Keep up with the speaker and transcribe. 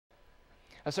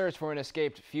A search for an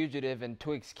escaped fugitive in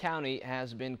Twiggs County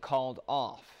has been called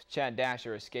off. Chad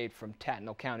Dasher escaped from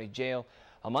Tattnall County Jail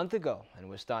a month ago and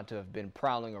was thought to have been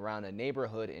prowling around a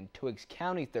neighborhood in Twiggs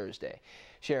County Thursday.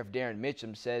 Sheriff Darren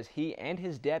Mitchum says he and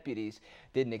his deputies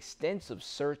did an extensive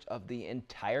search of the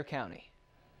entire county.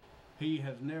 He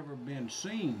has never been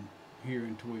seen here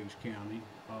in Twiggs County.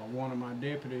 One of my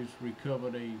deputies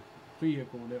recovered a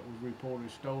vehicle that was reported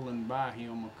stolen by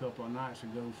him a couple of nights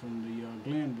ago from the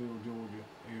Glenville, Georgia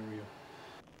area.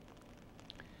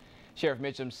 Sheriff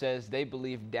Mitchum says they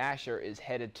believe Dasher is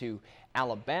headed to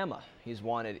Alabama. He's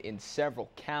wanted in several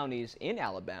counties in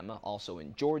Alabama, also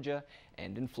in Georgia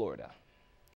and in Florida.